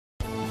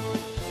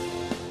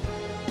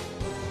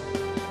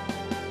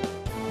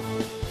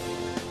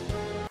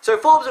So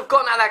Forbes have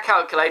gotten out their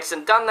calculators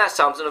and done their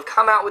sums and have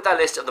come out with their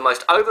list of the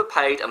most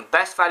overpaid and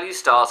best value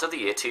stars of the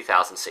year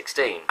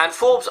 2016. And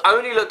Forbes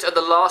only looked at the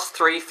last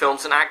 3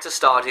 films an actor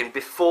starred in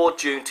before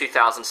June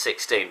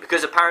 2016,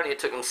 because apparently it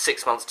took them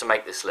 6 months to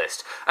make this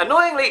list.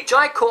 Annoyingly,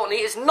 Jai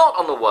Courtney is not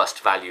on the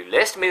worst value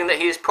list, meaning that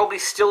he is probably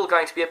still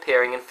going to be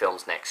appearing in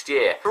films next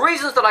year. For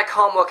reasons that I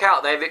can't work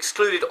out, they have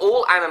excluded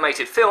all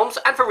animated films,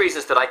 and for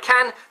reasons that I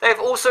can, they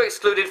have also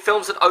excluded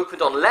films that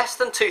opened on less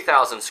than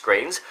 2,000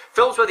 screens,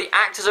 films where the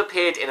actors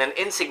appeared in an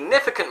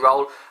insignificant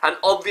role, and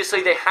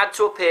obviously they had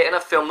to appear in a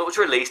film that was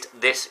released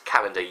this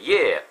calendar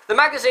year. The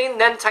magazine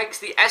then takes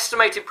the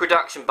estimated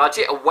production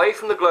budget away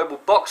from the global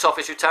box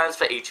office returns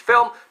for each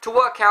film to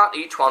work out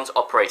each one's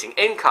operating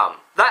income.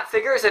 That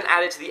figure is then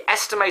added to the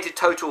estimated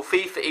total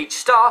fee for each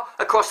star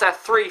across their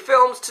 3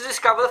 films to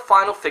discover the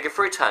final figure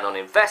for return on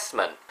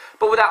investment.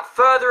 But without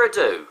further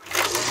ado,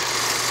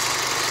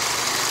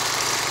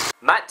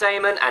 Matt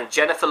Damon and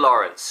Jennifer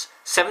Lawrence,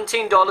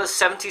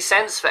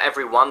 $17.70 for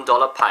every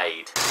 $1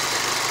 paid.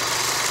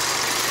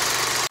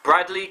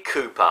 Bradley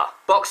Cooper,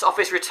 box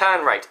office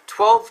return rate,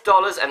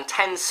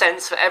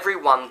 $12.10 for every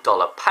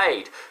 $1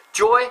 paid.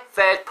 Joy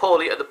fared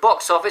poorly at the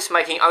box office,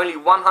 making only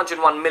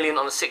 $101 million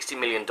on a $60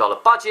 million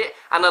budget,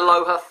 and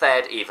Aloha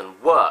fared even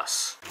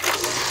worse.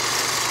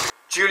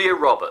 Julia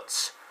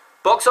Roberts,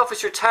 box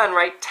office return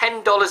rate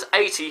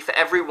 $10.80 for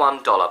every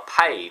 $1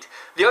 paid.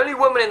 The only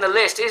woman in the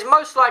list is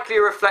most likely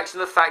a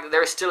reflection of the fact that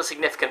there is still a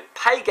significant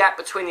pay gap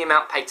between the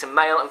amount paid to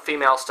male and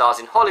female stars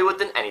in Hollywood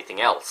than anything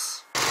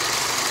else.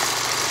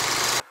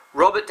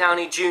 Robert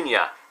Downey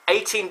Jr.,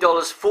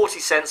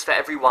 $18.40 for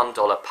every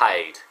 $1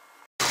 paid.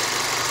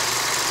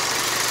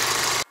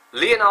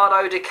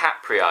 Leonardo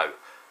DiCaprio,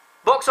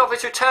 box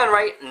office return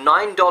rate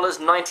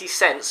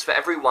 $9.90 for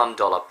every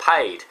 $1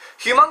 paid.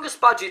 Humongous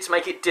budgets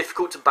make it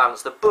difficult to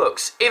balance the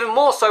books, even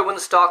more so when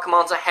the star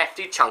commands a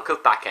hefty chunk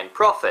of back-end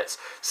profits.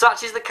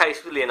 Such is the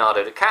case with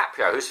Leonardo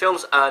DiCaprio, whose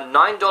films earn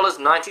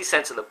 $9.90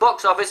 at the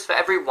box office for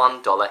every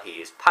 $1 he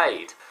is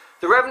paid.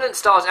 The Revenant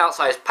star's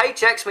outsized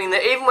paychecks mean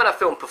that even when a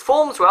film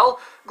performs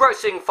well,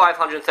 grossing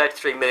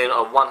 $533 million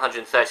on a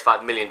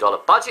 $135 million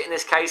budget in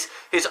this case,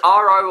 his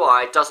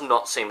ROI does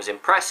not seem as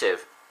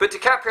impressive. But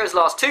DiCaprio's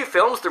last 2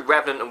 films, The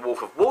Revenant and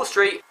Wolf of Wall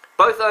Street,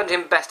 both earned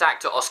him Best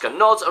Actor Oscar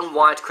nods and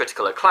wide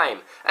critical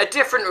acclaim, a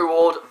different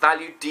reward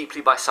valued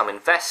deeply by some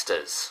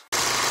investors.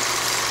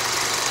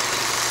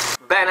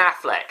 Ben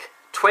Affleck,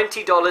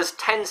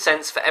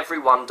 $20.10 for every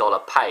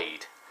 $1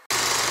 paid.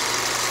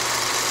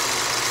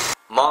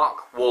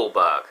 Mark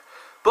Wahlberg,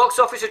 box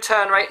office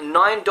return rate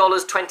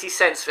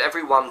 $9.20 for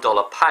every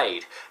 $1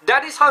 paid.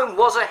 Daddy's Home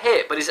was a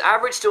hit, but his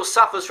average still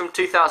suffers from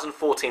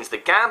 2014's The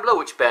Gambler,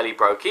 which barely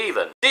broke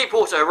even.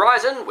 Deepwater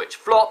Horizon, which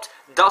flopped,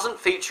 doesn't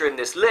feature in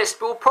this list,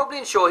 but will probably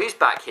ensure he's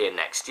back here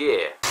next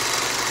year.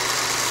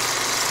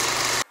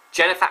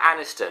 Jennifer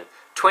Aniston,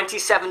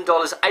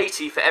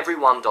 $27.80 for every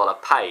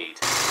 $1 paid.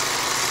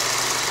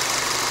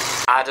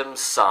 Adam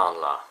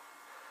Sandler,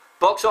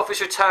 box office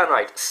return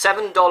rate,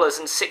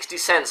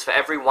 $7.60 for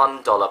every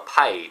 $1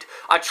 paid.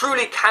 I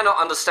truly cannot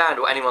understand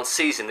what anyone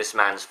sees in this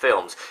man's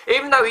films.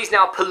 Even though he's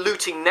now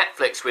polluting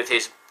Netflix with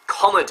his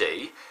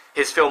comedy,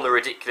 his film The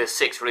Ridiculous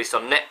Six, released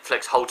on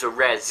Netflix, holds a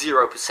rare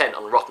 0%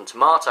 on Rotten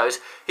Tomatoes,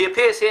 he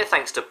appears here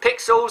thanks to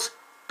Pixels,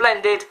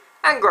 Blended,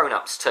 and Grown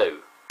Ups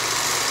too.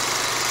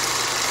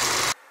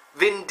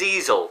 Vin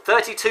Diesel,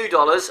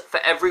 $32 for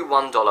every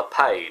 $1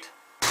 paid.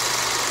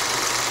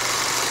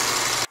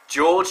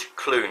 George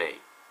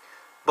Clooney,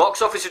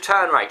 box office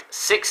return rate,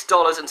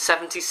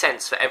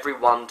 $6.70 for every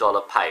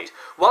 $1 paid.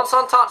 Once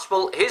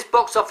untouchable, his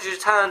box office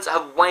returns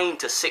have waned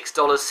to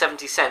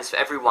 $6.70 for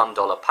every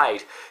 $1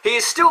 paid. He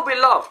is still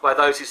beloved by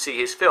those who see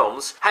his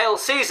films. Hail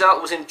Caesar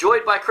was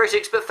enjoyed by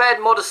critics but fared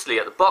modestly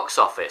at the box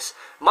office.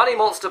 Money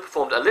Monster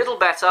performed a little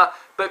better,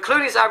 but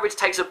Clooney's average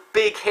takes a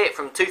big hit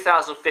from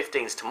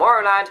 2015's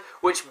Tomorrowland,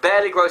 which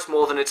barely grossed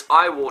more than its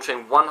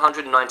eye-watering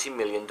 $190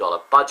 million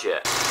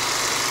budget.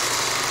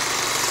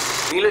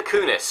 Mila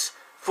Kunis,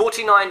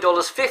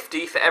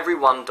 $49.50 for every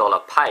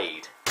 $1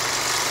 paid.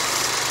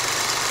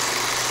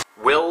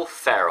 Will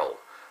Ferrell,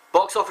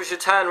 box office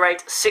return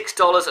rate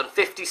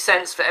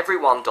 $6.50 for every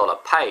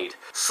 $1 paid.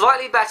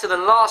 Slightly better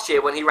than last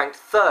year when he ranked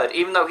 3rd,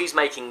 even though he's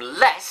making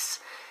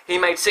less. He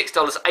made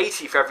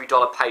 $6.80 for every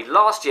 $1 paid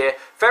last year.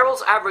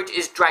 Ferrell's average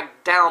is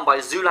dragged down by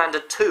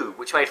Zoolander 2,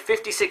 which made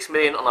 $56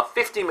 million on a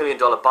 $50 million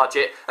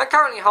budget and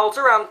currently holds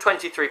around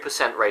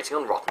 23% rating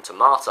on Rotten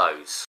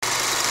Tomatoes.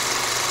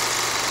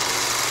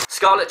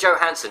 Scarlett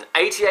Johansson,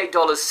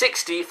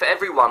 $88.60 for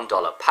every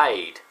 $1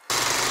 paid.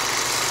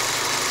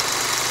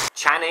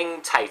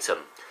 Channing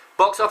Tatum,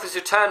 box office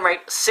return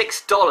rate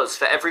 $6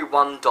 for every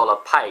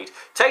 $1 paid.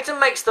 Tatum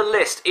makes the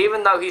list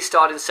even though he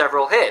starred in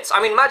several hits.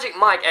 I mean, Magic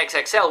Mike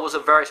XXL was a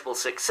veritable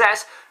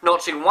success,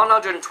 notching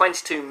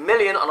 $122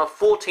 million on a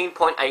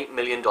 $14.8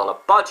 million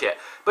budget.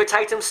 But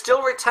Tatum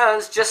still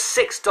returns just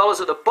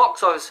 $6 at the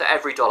box office for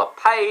every $1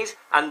 paid,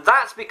 and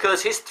that's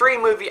because his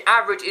 3-movie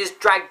average is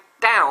dragged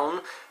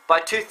down by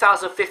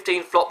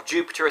 2015 flop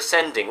Jupiter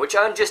Ascending, which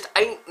earned just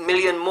 $8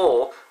 million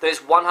more than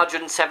its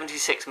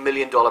 $176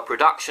 million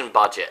production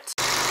budget.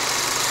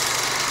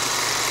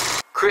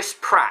 Chris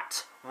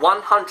Pratt,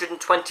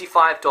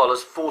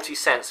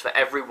 $125.40 for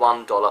every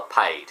 $1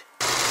 paid.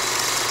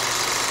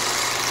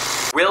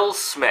 Will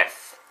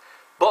Smith,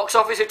 box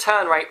office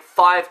return rate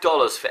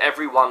 $5 for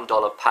every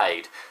 $1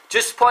 paid.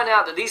 Just to point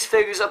out that these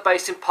figures are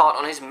based in part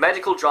on his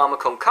medical drama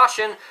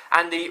Concussion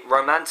and the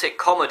romantic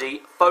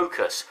comedy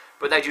Focus,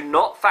 but they do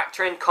not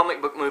factor in comic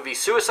book movie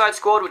Suicide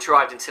Squad, which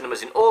arrived in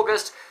cinemas in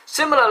August.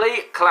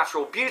 Similarly,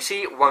 Collateral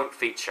Beauty won't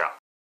feature.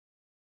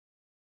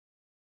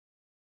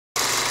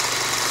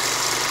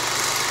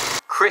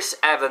 Chris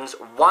Evans,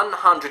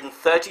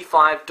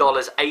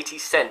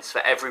 $135.80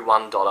 for every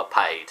 $1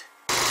 paid.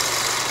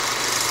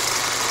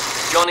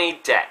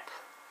 Johnny Depp,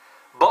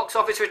 box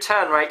office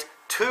return rate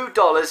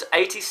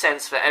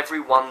 $2.80 for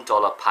every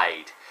 $1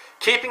 paid.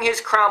 Keeping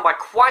his crown by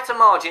quite a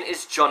margin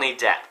is Johnny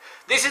Depp.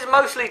 This is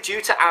mostly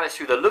due to Alice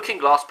Through the Looking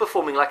Glass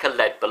performing like a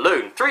lead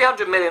balloon,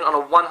 $300 million on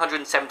a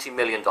 $170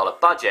 million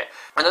budget.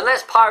 And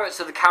unless Pirates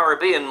of the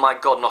Caribbean, My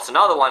God Not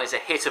Another One, is a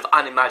hit of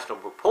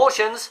unimaginable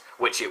proportions,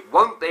 which it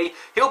won't be,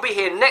 he'll be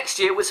here next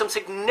year with some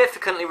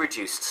significantly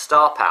reduced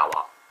star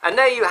power. And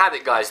there you have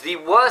it, guys, the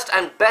worst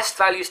and best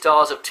value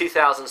stars of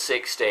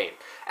 2016.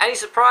 Any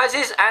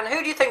surprises, and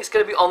who do you think is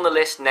going to be on the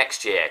list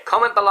next year?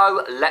 Comment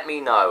below, let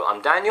me know.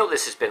 I'm Daniel,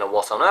 this has been a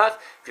What on Earth.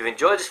 If you've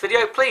enjoyed this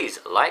video, please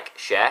like,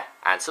 share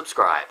and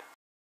subscribe.